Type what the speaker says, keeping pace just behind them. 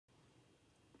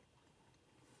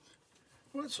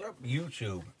What's up,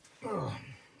 YouTube? Oh,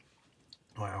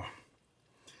 wow.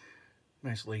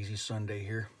 Nice lazy Sunday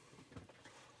here.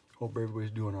 Hope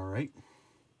everybody's doing all right.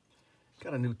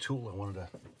 Got a new tool I wanted to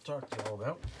talk to you all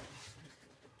about.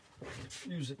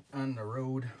 Use it on the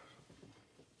road.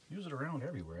 Use it around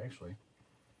everywhere, actually.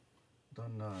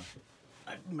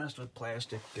 I've messed with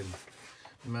plastic and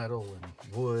metal and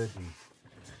wood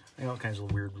and all kinds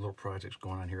of weird little projects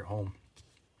going on here at home.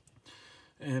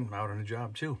 And out on a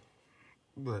job too.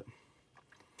 But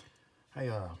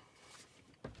I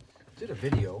did a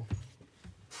video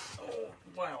a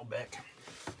while back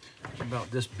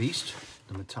about this beast,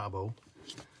 the Metabo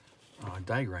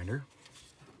Die Grinder,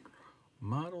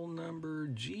 model number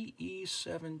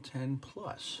GE710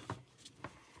 Plus.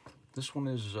 This one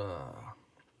is, I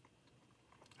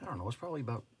don't know, it's probably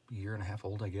about a year and a half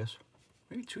old, I guess.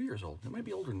 Maybe 2 years old. It might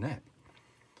be older than that.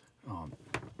 I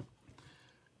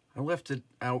left it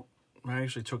out. I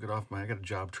actually took it off I got a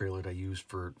job trailer that I use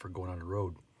for going on the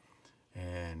road.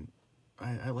 And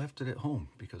I left it at home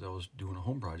because I was doing a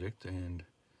home project and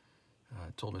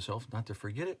told myself not to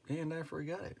forget it, and I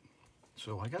forgot it.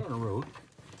 So I got on the road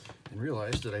and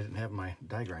realized that I didn't have my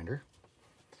die grinder,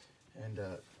 and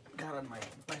got on my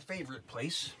favorite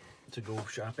place to go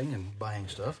shopping and buying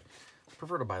stuff. I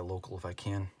prefer to buy local if I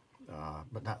can,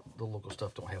 but not the local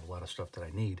stuff don't have a lot of stuff that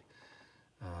I need.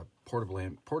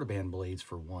 Portaband blades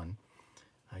for one.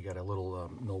 I got a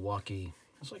little Milwaukee,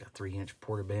 it's like a 3-inch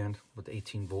Portaband with the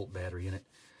 18-volt battery in it.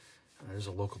 There's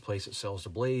a local place that sells the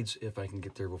blades if I can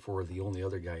get there before the only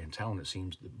other guy in town that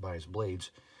seems to buys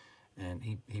blades, and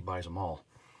he buys them all.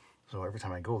 So every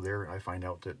time I go there, I find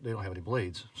out that they don't have any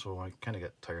blades, so I kind of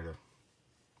got tired of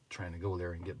trying to go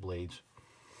there and get blades.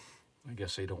 I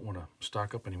guess they don't want to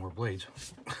stock up any more blades.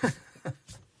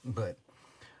 But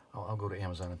I'll go to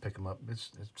Amazon and pick them up. It's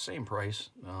the same price.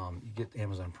 You get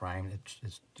Amazon Prime.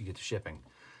 You get the shipping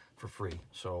for free.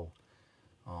 So,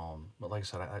 but like I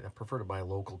said, I prefer to buy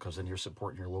local because then you're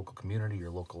supporting your local community,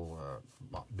 your local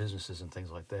businesses and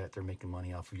things like that. They're making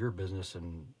money off of your business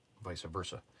and vice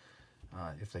versa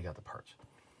if they got the parts.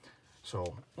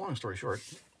 So, long story short,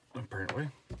 apparently,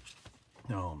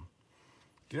 get on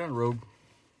the road,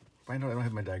 find out I don't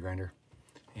have my die grinder,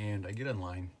 and I get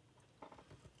online,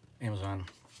 Amazon,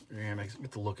 and I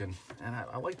get to looking, and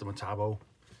I like the Metabo.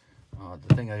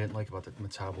 The thing I didn't like about the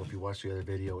Metabo, if you watch the other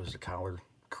video, is the collar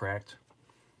cracked.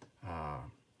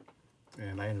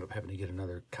 And I ended up having to get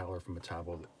another collar from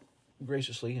Metabo.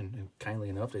 Graciously and kindly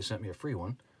enough, they sent me a free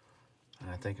one, and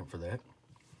I thank them for that.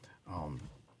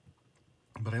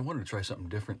 But I wanted to try something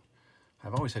different.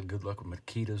 I've always had good luck with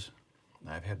Makitas.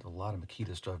 I've had a lot of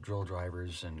Makita stuff, drill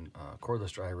drivers and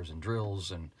cordless drivers and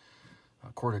drills and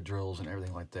corded drills and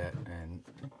everything like that, and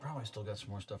probably still got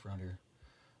some more stuff around here.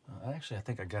 Actually, I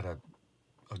think I got a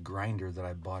grinder that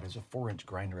I bought. It's a 4-inch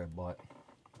grinder I bought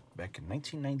back in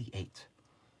 1998.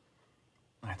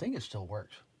 I think it still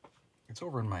works. It's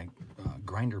over in my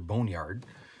grinder boneyard.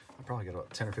 I probably got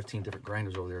about 10 or 15 different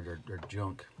grinders over there. They're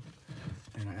junk,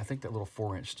 and I think that little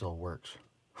 4-inch still works,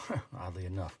 oddly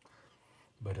enough.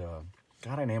 But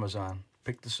got on Amazon,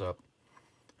 picked this up,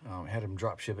 had them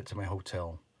drop ship it to my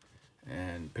hotel,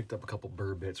 and picked up a couple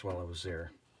burr bits while I was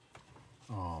there.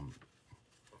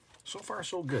 So far,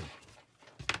 so good.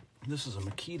 This is a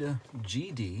Makita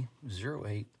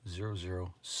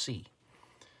GD0800C.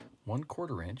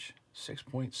 1/4 inch,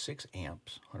 6.6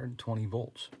 amps, 120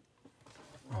 volts.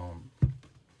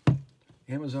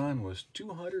 Amazon was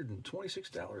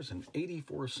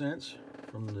 $226.84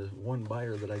 from the one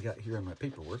buyer that I got here in my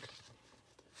paperwork.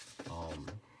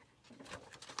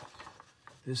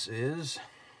 This is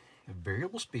a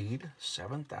variable speed,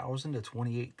 7,000 to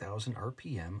 28,000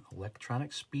 RPM,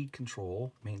 electronic speed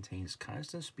control, maintains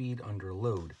constant speed under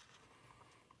load.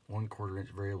 1/4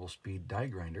 inch variable speed die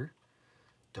grinder,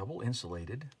 double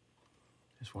insulated.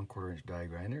 This 1/4 inch die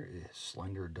grinder is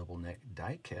slender double neck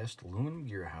die cast aluminum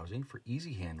gear housing for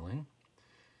easy handling.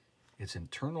 Its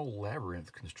internal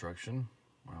labyrinth construction,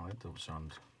 wow, that don't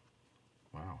sound,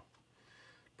 wow.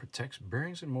 Protects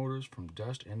bearings and motors from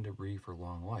dust and debris for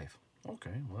long life.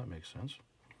 Okay, well that makes sense.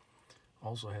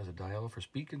 Also has a dial for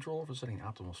speed control for setting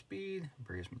optimal speed.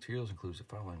 Various materials includes the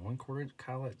following: 1/4 inch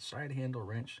collet side handle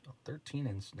wrench, 13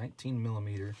 and 19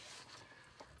 millimeter.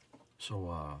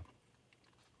 So,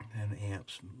 and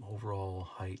amps, overall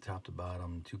height top to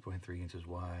bottom, 2.3 inches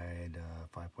wide,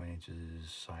 5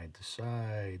 inches side to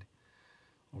side.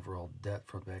 Overall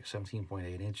depth front back,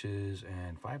 17.8 inches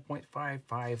and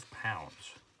 5.55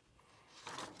 pounds.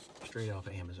 Straight off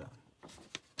of Amazon.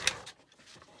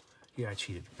 Yeah, I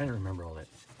cheated. I didn't remember all that.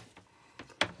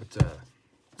 But,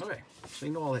 okay. So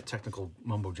you know all that technical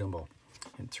mumbo-jumbo.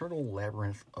 Internal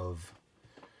labyrinth of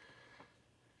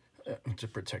to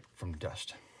protect from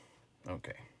dust.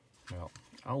 Okay, well,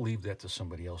 I'll leave that to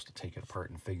somebody else to take it apart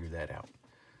and figure that out.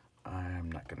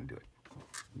 I'm not going to do it.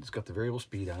 It's got the variable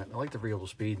speed on it. I like the variable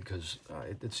speed because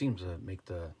it seems to make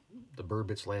the burr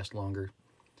bits last longer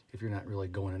if you're not really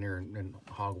going in there and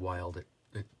hog wild at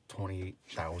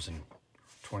 28,000,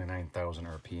 29,000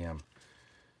 RPM.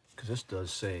 Because this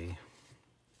does say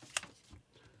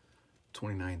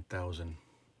 29,000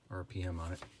 RPM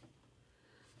on it.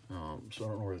 So I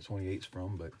don't know where the 28's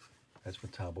from, but that's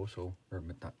Metabo, so, or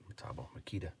not Metabo,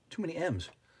 Makita. Too many M's.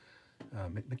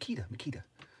 Makita.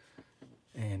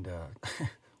 And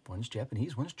one's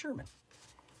Japanese, one's German.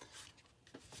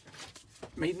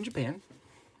 Made in Japan.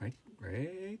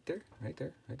 Right there. Made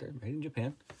in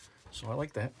Japan. So I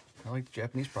like that. I like the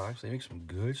Japanese products. They make some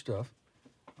good stuff.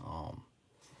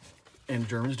 And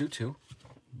Germans do too.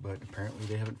 But apparently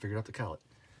they haven't figured out the collet.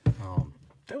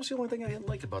 That was the only thing I didn't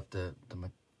like about the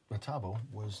Metabo,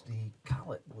 was the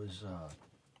collet was,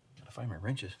 gotta find my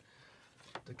wrenches.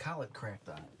 The collet cracked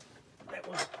on it. That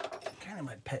was kind of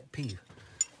my pet peeve.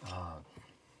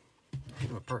 Take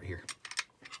them apart here.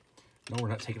 No, we're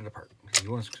not taking it apart. If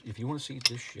you want to see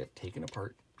this shit taken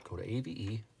apart, go to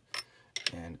AVE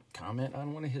and comment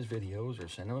on one of his videos or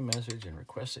send him a message and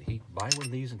request that he buy one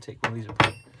of these and take one of these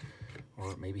apart.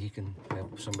 Or maybe he can have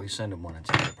somebody send him one and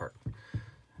take it apart.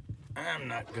 I'm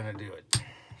not going to do it.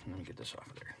 Let me get this off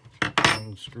of there.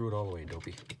 Unscrew it all the way,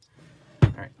 dopey.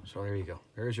 Alright, so there you go.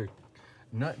 There's your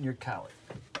nut and your collet.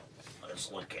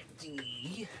 Let's look at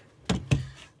the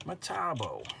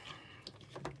Metabo.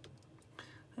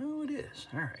 Oh, it is.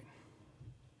 Alright.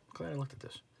 Glad I looked at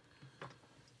this.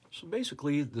 So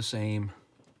basically the same,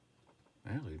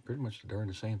 actually pretty much darn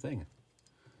the same thing.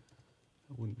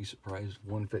 I wouldn't be surprised if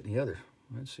one fit in the other.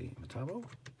 Let's see, Metabo.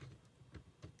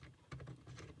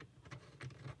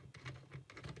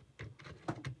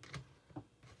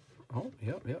 Oh,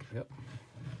 yep.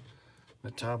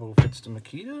 Metabo fits the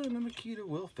Makita, and the Makita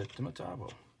will fit the Metabo.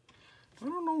 I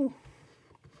don't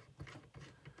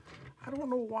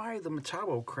know why the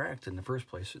Metabo cracked in the first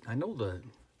place. I know the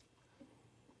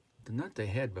nut they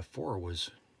had before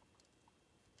was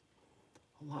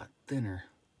a lot thinner.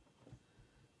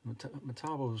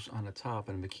 Metabo's on the top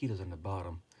and Makita's on the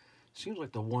bottom. Seems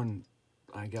like the one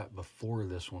I got before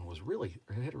this one was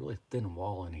it had a really thin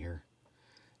wall in here.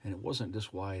 And it wasn't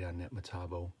this wide on that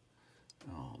Metabo.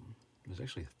 It was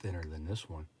actually thinner than this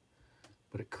one.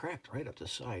 But it cracked right up the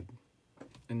side.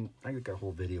 And I got a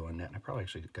whole video on that, and I probably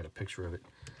actually got a picture of it.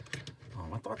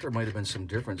 I thought there might have been some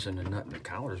difference in the nut and the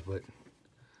collars, but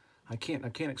I can't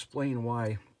explain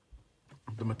why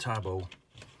the Metabo,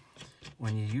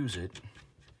 when you use it,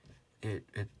 it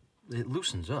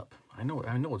loosens up. I know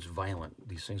it's violent.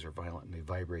 These things are violent and they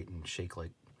vibrate and shake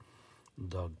like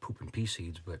dog pooping pea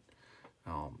seeds, but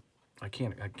I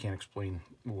can't explain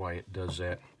why it does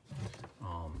that.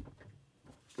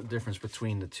 The difference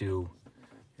between the two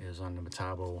is on the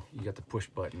Metabo, you got the push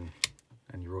button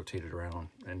and you rotate it around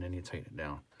and then you tighten it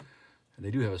down. And they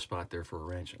do have a spot there for a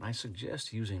wrench, and I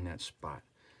suggest using that spot.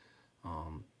 I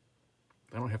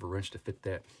don't have a wrench to fit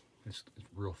that. It's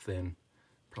real thin.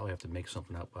 Probably have to make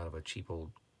something up out of a cheap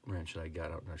old wrench that I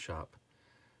got out in the shop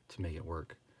to make it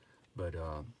work. But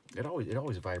it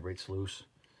always vibrates loose.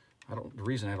 The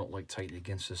reason I don't like tightening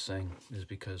against this thing is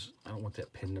because I don't want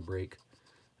that pin to break,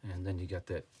 and then you got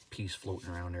that piece floating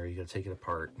around there. You got to take it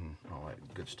apart and all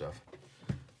that good stuff.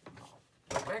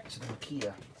 Back to the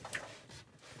Makita.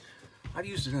 I've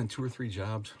used it on 2 or 3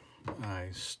 jobs. I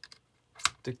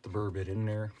stick the burr bit in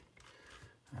there.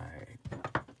 I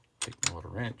take my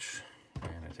little wrench,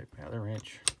 and I take my other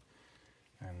wrench,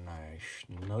 and I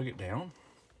snug it down,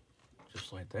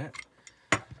 just like that.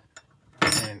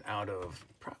 And out of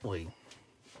probably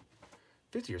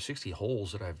 50 or 60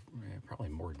 holes that probably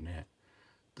more than that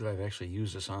I've actually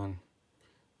used this on,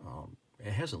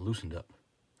 it hasn't loosened up.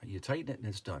 You tighten it and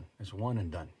it's done. It's one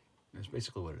and done. That's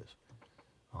basically what it is.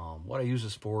 What I use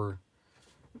this for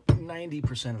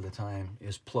 90% of the time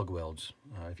is plug welds.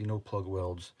 If you know plug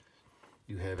welds,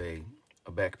 you have a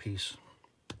back piece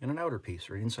and an outer piece,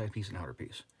 or an inside piece and outer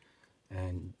piece.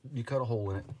 And you cut a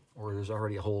hole in it, or there's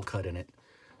already a hole cut in it.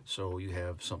 So you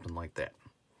have something like that.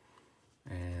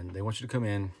 And they want you to come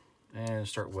in and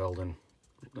start welding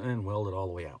and weld it all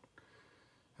the way out.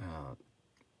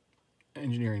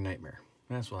 Engineering nightmare.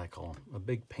 That's what I call them. A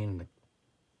big pain in the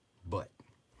butt.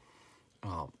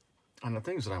 On the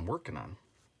things that I'm working on,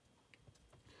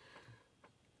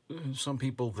 some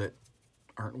people that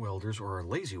aren't welders or are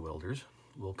lazy welders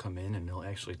will come in and they'll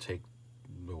actually take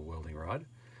the welding rod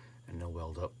and they'll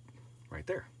weld up right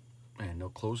there. And they'll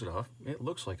close it off. It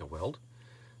looks like a weld.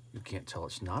 You can't tell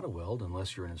it's not a weld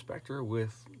unless you're an inspector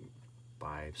with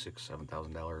 $5,000, $6,000,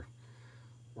 $7,000,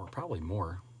 or probably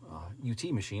more UT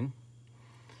machine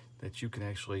that you can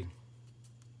actually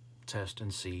test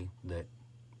and see that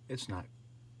it's not,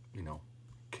 you know,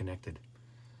 connected.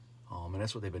 And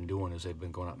that's what they've been doing, is they've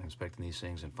been going out and inspecting these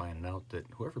things and finding out that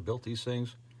whoever built these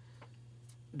things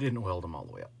didn't weld them all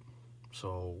the way up.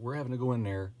 So we're having to go in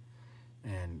there,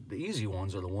 and the easy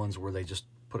ones are the ones where they just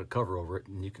put a cover over it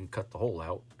and you can cut the hole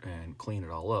out and clean it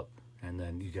all up, and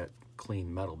then you got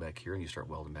clean metal back here and you start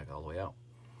welding back all the way out.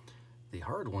 The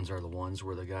hard ones are the ones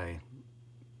where the guy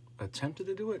attempted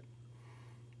to do it,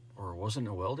 or wasn't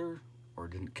a welder, or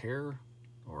didn't care,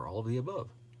 or all of the above.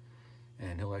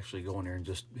 And he'll actually go in there and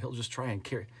he'll just try and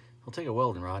carry. He'll take a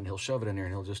welding rod and he'll shove it in there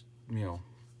and he'll just, you know,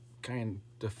 kind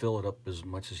of fill it up as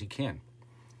much as he can.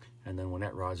 And then when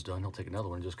that rod's done, he'll take another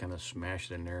one and just kind of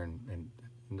smash it in there, and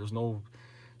there's no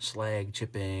slag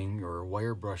chipping or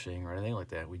wire brushing or anything like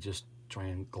that. We just try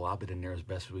and glob it in there as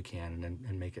best as we can,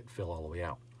 and make it fill all the way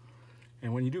out.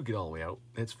 And when you do get all the way out,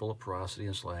 it's full of porosity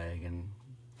and slag and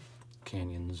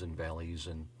canyons and valleys,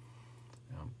 and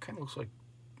kind of looks like,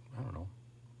 I don't know,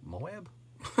 Moab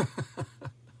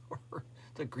or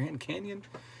the Grand Canyon,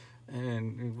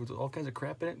 and with all kinds of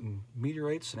crap in it, and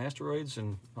meteorites and asteroids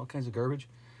and all kinds of garbage.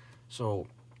 So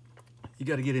you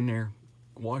got to get in there,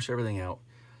 wash everything out.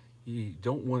 You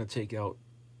don't want to take out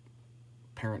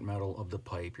parent metal of the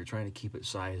pipe. You're trying to keep it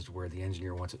sized where the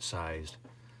engineer wants it sized.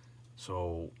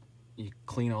 So you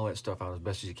clean all that stuff out as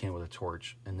best as you can with a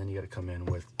torch, and then you got to come in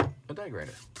with a die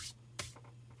grinder.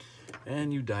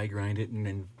 And you die grind it, and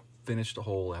then finish the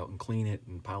hole out and clean it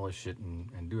and polish it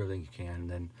and do everything you can. And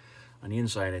then on the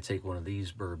inside, I take one of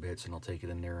these burr bits and I'll take it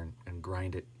in there and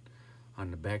grind it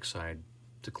on the back side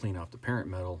to clean off the parent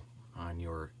metal on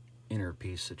your inner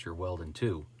piece that you're welding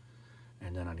to.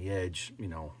 And then on the edge, you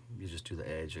know, you just do the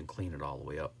edge and clean it all the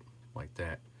way up like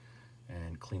that,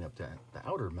 and clean up the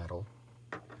outer metal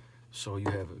so you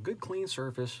have a good clean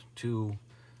surface to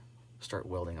start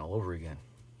welding all over again.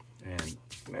 And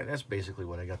that's basically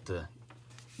what I got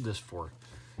this for.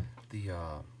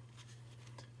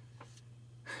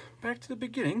 Back to the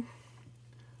beginning,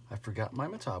 I forgot my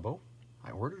Metabo.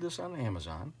 I ordered this on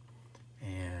Amazon,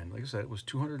 and like I said, it was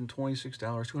 $226,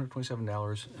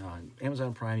 $227 on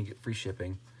Amazon Prime. You get free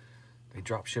shipping. They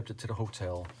drop shipped it to the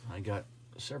hotel. I got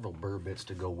several burr bits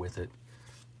to go with it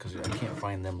because I can't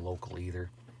find them local either.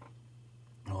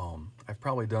 I've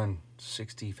probably done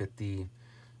 60, 50,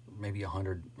 maybe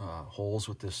 100 holes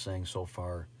with this thing so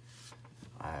far.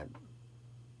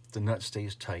 The nut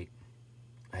stays tight.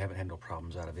 I haven't had no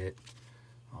problems out of it.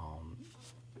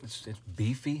 It's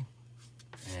beefy,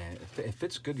 and it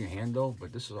fits good in your hand though,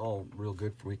 but this is all real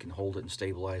good for we can hold it and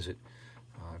stabilize it.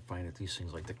 I find that these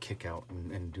things like to kick out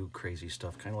and do crazy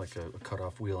stuff, kind of like a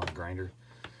cutoff wheel on a grinder.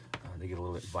 They get a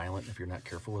little bit violent if you're not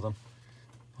careful with them.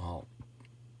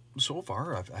 So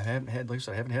far, I haven't had, like I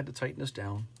said, I haven't had to tighten this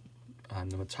down. On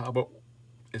the Metabo,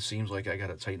 it seems like I got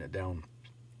to tighten it down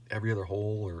every other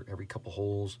hole or every couple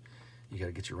holes. You got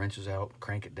to get your wrenches out,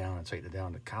 crank it down, and tighten it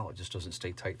down. The collet just doesn't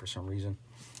stay tight for some reason.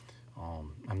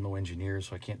 I'm no engineer,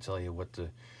 so I can't tell you what the,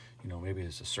 you know, maybe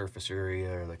it's the surface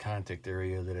area or the contact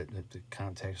area that it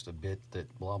contacts the bit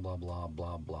that blah, blah, blah,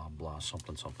 blah, blah, blah,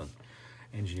 something, something.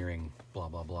 Engineering, blah,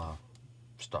 blah, blah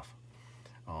stuff.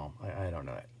 I don't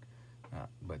know that.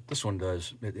 But this one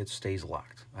does, it stays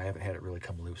locked. I haven't had it really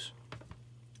come loose.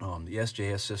 The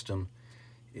SJS system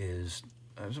is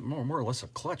more or less a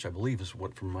clutch, I believe, is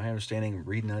what, from my understanding,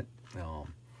 reading it.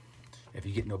 If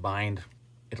you get in a bind,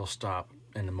 it'll stop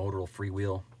and the motor will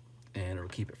freewheel, and it'll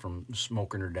keep it from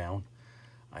smoking her down.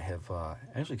 I have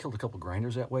actually killed a couple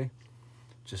grinders that way.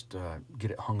 Just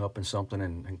get it hung up in something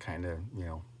and kind of, you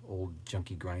know, old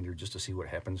junky grinder just to see what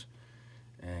happens.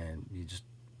 And you just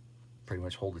pretty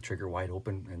much hold the trigger wide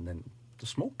open, and then the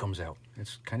smoke comes out.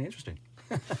 It's kind of interesting.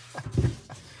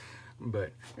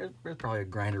 But there's probably a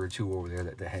grinder or two over there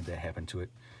that had that happen to it.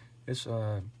 It's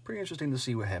pretty interesting to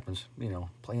see what happens, you know,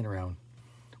 playing around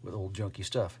with old junky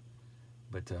stuff.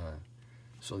 But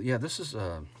so yeah, this is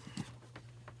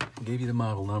gave you the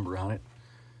model number on it.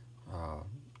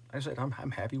 I said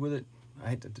I'm happy with it.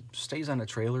 It stays on the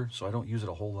trailer, so I don't use it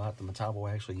a whole lot. The Metabo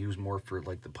I actually use more for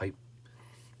like the pipe,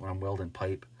 when I'm welding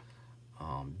pipe,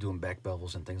 doing back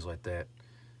bevels and things like that.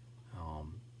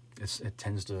 It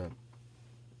tends to,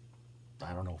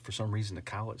 I don't know, for some reason the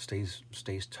collet stays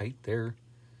tight there.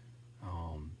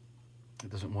 It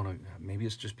doesn't want to, maybe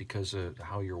it's just because of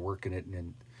how you're working it,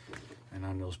 and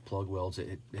on those plug welds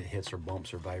it hits or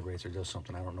bumps or vibrates or does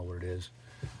something. I don't know what it is.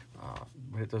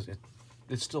 But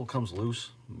it still comes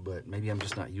loose, but maybe I'm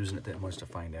just not using it that much to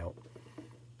find out.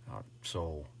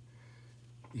 So,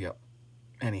 yep.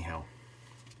 Anyhow,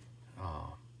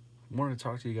 wanted to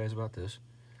talk to you guys about this.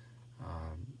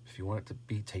 If you want it to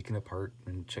be taken apart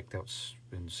and checked out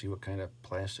and see what kind of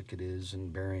plastic it is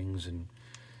and bearings and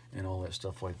all that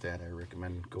stuff like that, I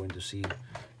recommend going to see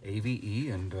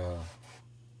AVE and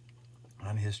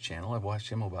on his channel. I've watched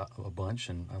him about a bunch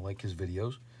and I like his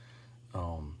videos.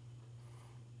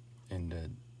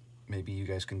 Maybe you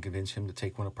guys can convince him to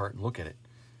take one apart and look at it.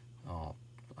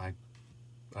 I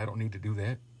don't need to do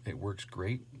that. It works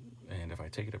great, and if I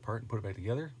take it apart and put it back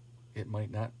together, it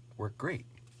might not work great.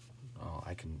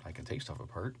 I can take stuff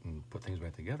apart and put things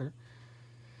back together,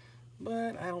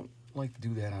 but I don't like to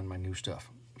do that on my new stuff,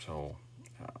 so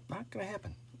not gonna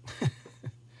happen.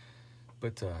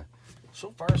 But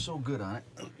so far so good on it.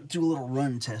 Do a little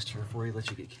run test here for you, let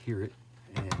you hear it.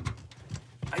 And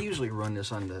I usually run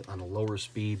this on a lower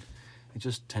speed. It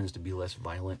just tends to be less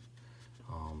violent.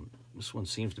 This one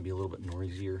seems to be a little bit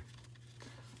noisier.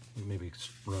 Maybe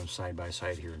run side by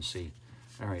side here and see.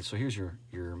 All right, so here's your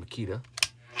Makita.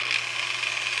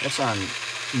 That's on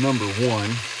number 1.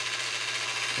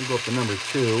 We'll go up to number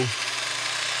 2.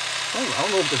 I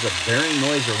don't know if there's a bearing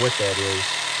noise or what that is.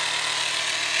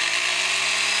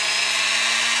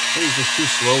 Maybe it's just too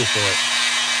slow for it.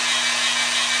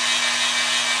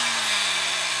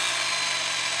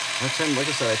 Like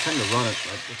I said, I tend to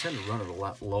run it a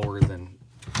lot lower than.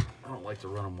 I don't like to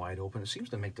run them wide open. It seems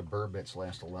to make the burr bits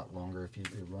last a lot longer if you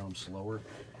run them slower.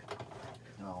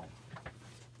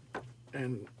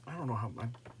 And I don't know I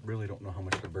really don't know how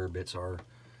much the burr bits are.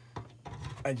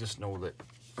 I just know that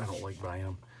I don't like buying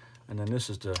them. And then this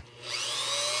is the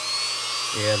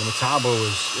Metabo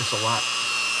it's a lot.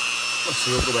 Let's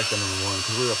see, we'll go back to number 1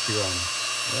 because we're up here on,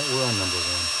 we're on number 1.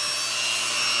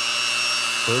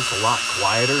 So it's a lot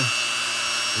quieter.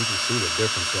 You can see the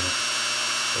difference in it,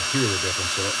 or hear the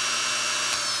difference in it.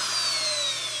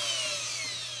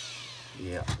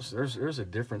 Yeah, so there's a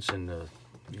difference in the,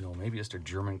 maybe it's the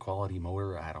German quality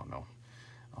motor. I don't know.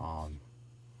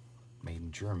 Made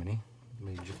in Germany,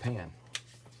 made in Japan.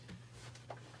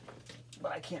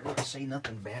 But I can't really say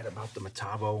nothing bad about the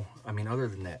Metabo. I mean, other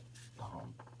than that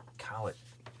collet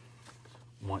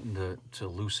wanting to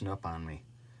loosen up on me.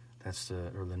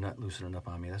 Or the nut loosening up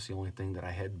on me. That's the only thing that I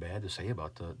had bad to say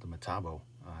about the Metabo.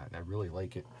 I really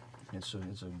like it. It's a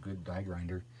good die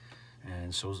grinder,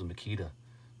 and so is the Makita.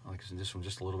 Like I said, this one's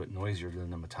just a little bit noisier than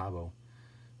the Metabo.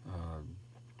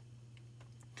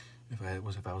 If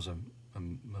I was a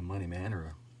money man or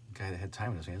a guy that had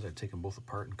time in his hands, I'd take them both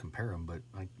apart and compare them. But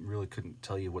I really couldn't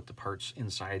tell you what the parts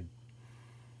inside.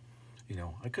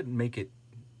 I couldn't make it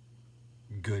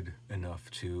good enough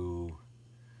to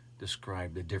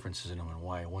describe the differences in them and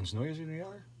why one's noisier than the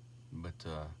other. But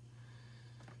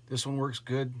this one works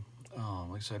good.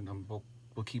 Like I said, we'll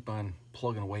keep on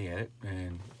plugging away at it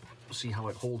and see how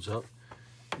it holds up.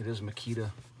 It is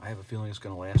Makita. I have a feeling it's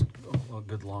going to last a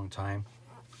good long time.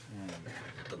 And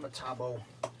the Metabo,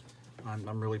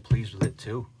 I'm really pleased with it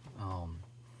too.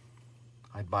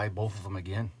 I'd buy both of them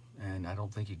again, and I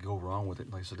don't think you could go wrong with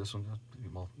it. Like I said, this one,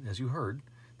 well, as you heard,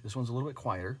 this one's a little bit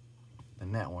quieter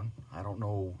than that one. I don't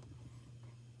know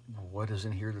what is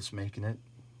in here that's making it.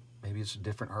 Maybe it's a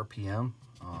different RPM.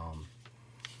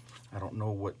 I don't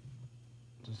know what.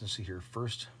 Let's see here.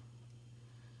 First,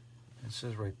 it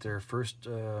says right there. First,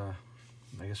 I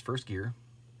guess first gear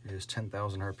is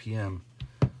 10,000 RPM,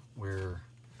 where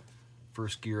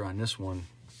first gear on this one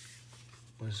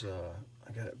was.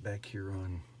 I got it back here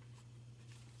on.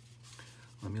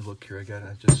 Let me look here. I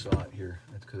just saw it here.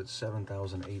 It's because it's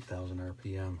 7,000, 8,000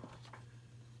 RPM.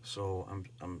 So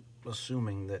I'm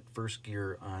assuming that first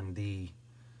gear on the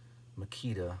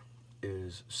Makita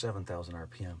is 7,000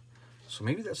 RPM. So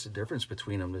maybe that's the difference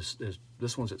between them.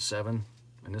 This one's at 7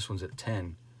 and this one's at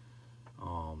 10.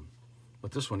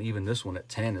 But this one, even this one at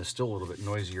 10, is still a little bit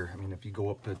noisier. I mean, if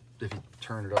you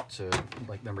turn it up to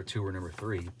like number 2 or number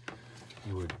 3,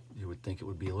 you would think it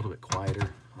would be a little bit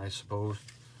quieter, I suppose.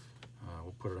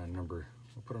 We'll put it on number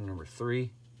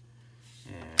 3,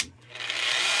 and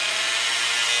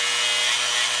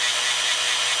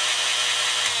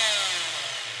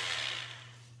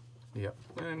yep.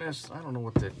 And I don't know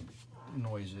what that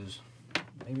noise is.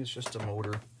 Maybe it's just a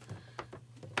motor,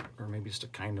 or maybe it's the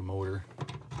kind of motor.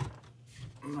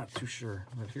 I'm not too sure.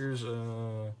 But here's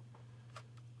the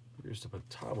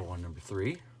Metabo on number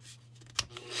 3.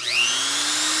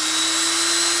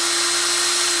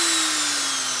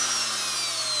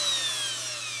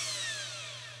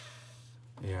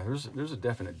 Yeah, there's a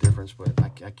definite difference, but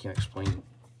I can't explain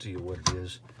to you what it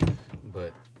is.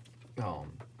 But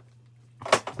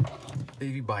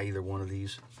if you buy either one of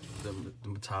these, the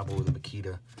Metabo or the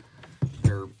Makita,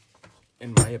 they're,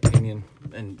 in my opinion,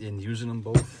 and in using them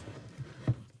both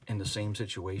in the same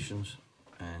situations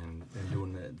and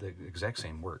doing the exact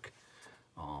same work.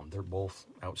 They're both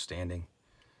outstanding.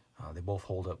 They both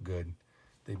hold up good.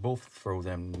 They both throw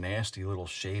them nasty little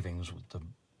shavings with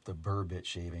the burr bit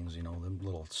shavings. You know, them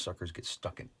little suckers get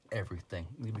stuck in everything.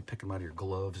 You'd be picking them out of your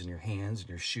gloves and your hands and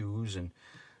your shoes, and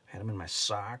I had them in my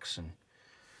socks and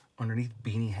underneath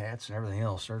beanie hats and everything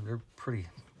else. They're pretty,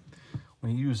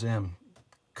 when you use them,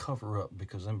 cover up,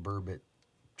 because them burr bit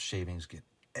shavings get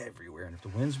everywhere, and if the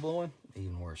wind's blowing,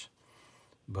 even worse.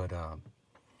 But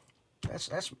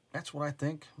that's what I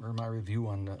think, or my review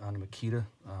on the Makita.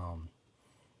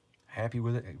 Happy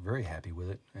with it, very happy with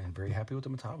it, and very happy with the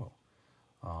Metabo.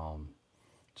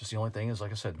 Just the only thing is,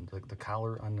 like I said, the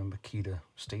collar on the Makita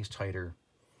stays tighter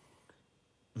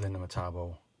than the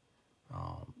Metabo.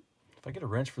 If I get a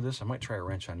wrench for this, I might try a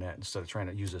wrench on that instead of trying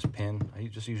to use this pin. I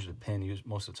just use the pin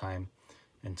most of the time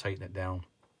and tighten it down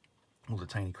with a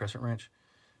tiny crescent wrench.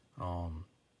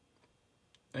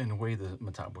 And the way the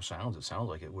Metabo sounds, it sounds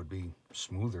like it would be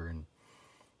smoother and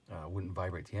wouldn't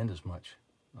vibrate the end as much.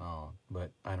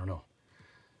 But I don't know.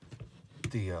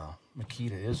 The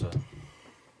Makita is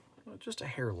just a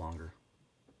hair longer,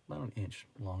 about an inch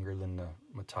longer than the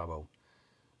Metabo.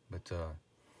 But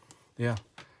yeah,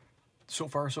 so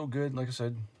far so good. Like I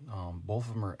said, both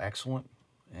of them are excellent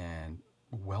and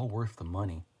well worth the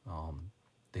money.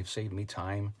 They've saved me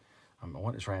time. I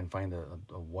want to try and find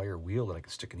a wire wheel that I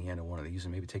can stick in the end of one of these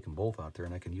and maybe take them both out there,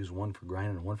 and I can use one for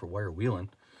grinding and one for wire wheeling.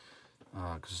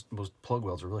 Because those plug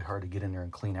welds are really hard to get in there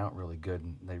and clean out really good,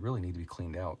 and they really need to be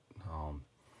cleaned out.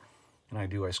 And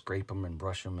I scrape them and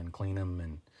brush them and clean them,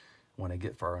 and when they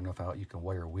get far enough out, you can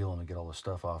wire wheel them and get all the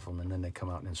stuff off them, and then they come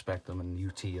out and inspect them and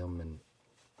UT them and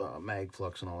mag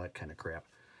flux and all that kind of crap.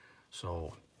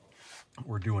 So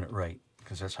we're doing it right,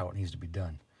 because that's how it needs to be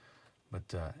done.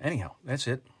 But anyhow, that's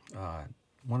it.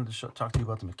 Wanted to talk to you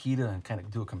about the Makita and kind of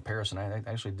do a comparison. I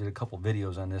actually did a couple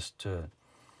videos on this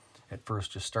at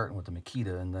first, just starting with the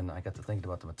Makita, and then I got to thinking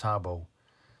about the Metabo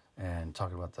and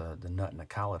talking about the nut and the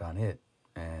collet on it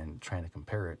and trying to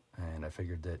compare it. And I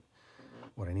figured that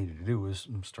what I needed to do was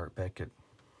start back at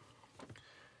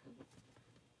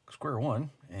square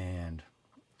one and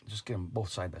just get them both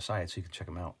side by side so you can check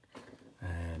them out.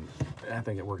 And I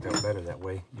think it worked out better that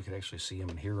way. You could actually see them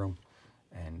and hear them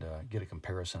and get a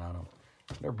comparison on them.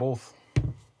 They're both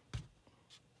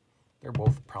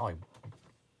probably,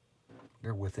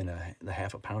 they're within the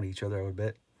half a pound of each other, I would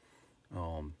bet.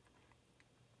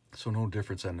 So no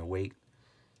difference on the weight.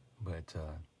 But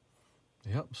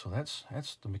yep, so that's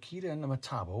the Makita and the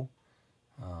Metabo.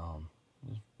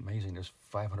 It's amazing, there's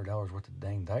 $500 worth of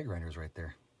dang die grinders right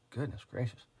there. Goodness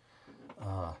gracious.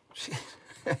 I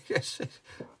guess it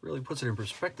really puts it in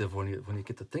perspective when you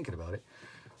get to thinking about it.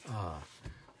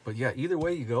 But yeah, either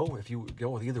way you go, if you go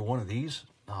with either one of these,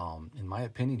 in my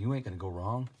opinion, you ain't gonna go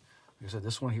wrong. Like I said,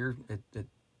 this one here,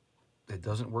 it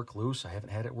doesn't work loose. I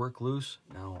haven't had it work loose.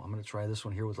 Now I'm gonna try this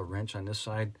one here with a wrench on this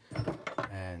side,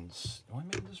 and well,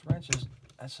 maybe this wrench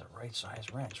that's a right size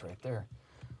wrench right there.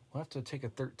 We'll have to take a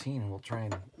 13 and we'll try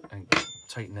and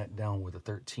tighten that down with a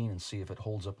 13 and see if it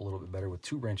holds up a little bit better with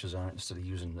two wrenches on it instead of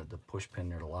using the push pin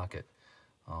there to lock it.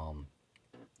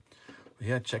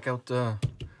 Yeah, check out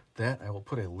that. I will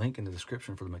put a link in the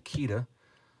description for the Makita.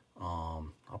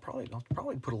 I'll probably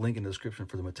put a link in the description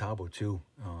for the Metabo too.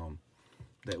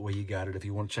 That way you got it if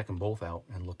you want to check them both out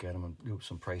and look at them and do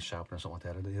some price shopping or something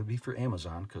like that. It'll be for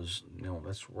Amazon, because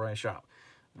that's where I shop.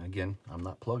 And again, I'm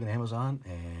not plugging Amazon,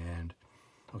 and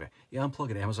okay, yeah, I'm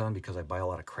plugging Amazon because I buy a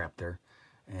lot of crap there,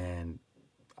 and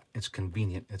it's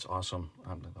convenient. It's awesome.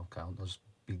 I'll just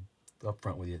be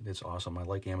upfront with you. It's awesome. I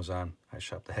like Amazon. I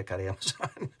shop the heck out of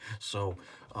Amazon. So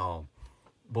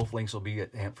both links will be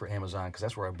for Amazon, because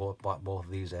that's where I bought both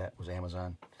of these at, was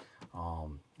Amazon.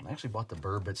 I actually bought the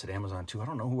burr bits at Amazon too. I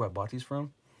don't know who I bought these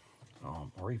from,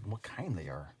 or even what kind they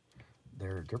are.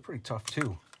 They're pretty tough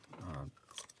too.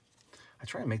 I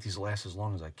try and make these last as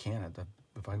long as I can.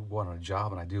 If I go on a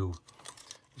job and I do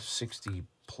 60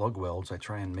 plug welds, I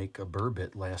try and make a burr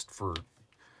bit last for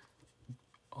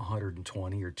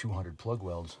 120 or 200 plug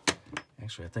welds.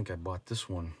 Actually, I think I bought this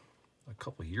one a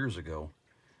couple years ago,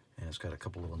 and it's got a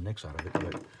couple little nicks out of it,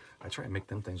 but I try and make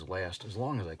them things last as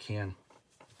long as I can.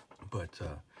 But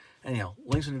anyhow,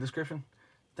 links in the description.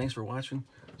 Thanks for watching.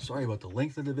 Sorry about the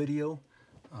length of the video.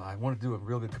 I want to do a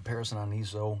real good comparison on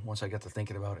these though, once I get to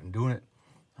thinking about it and doing it.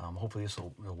 Hopefully this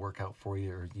will work out for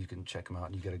you, or you can check them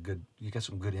out and you get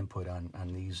some good input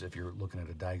on these if you're looking at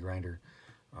a die grinder.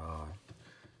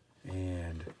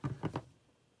 And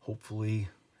hopefully,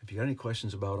 if you got any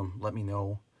questions about them, let me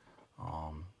know.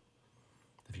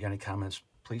 If you got any comments,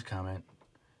 please comment.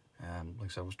 Like I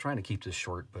said, I was trying to keep this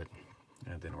short, but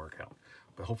and it didn't work out.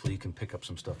 But hopefully you can pick up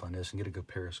some stuff on this and get a good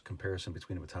comparison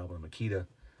between the Metabo and Makita.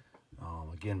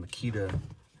 Again, Makita,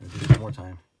 and do this one more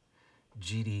time,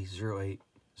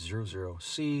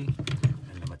 GD0800C,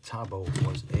 and the Metabo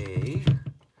was a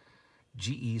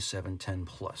GE710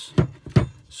 Plus.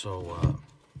 So,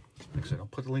 like I said, I'll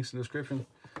put the links in the description.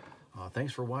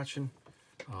 Thanks for watching.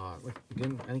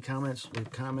 Again, any comments, leave a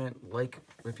comment, like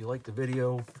if you like the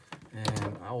video,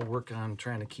 and I'll work on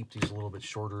trying to keep these a little bit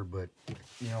shorter, but,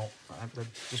 you know, I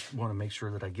just want to make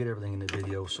sure that I get everything in the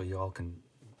video so y'all can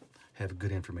have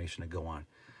good information to go on.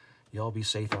 Y'all be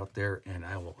safe out there, and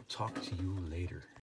I will talk to you later.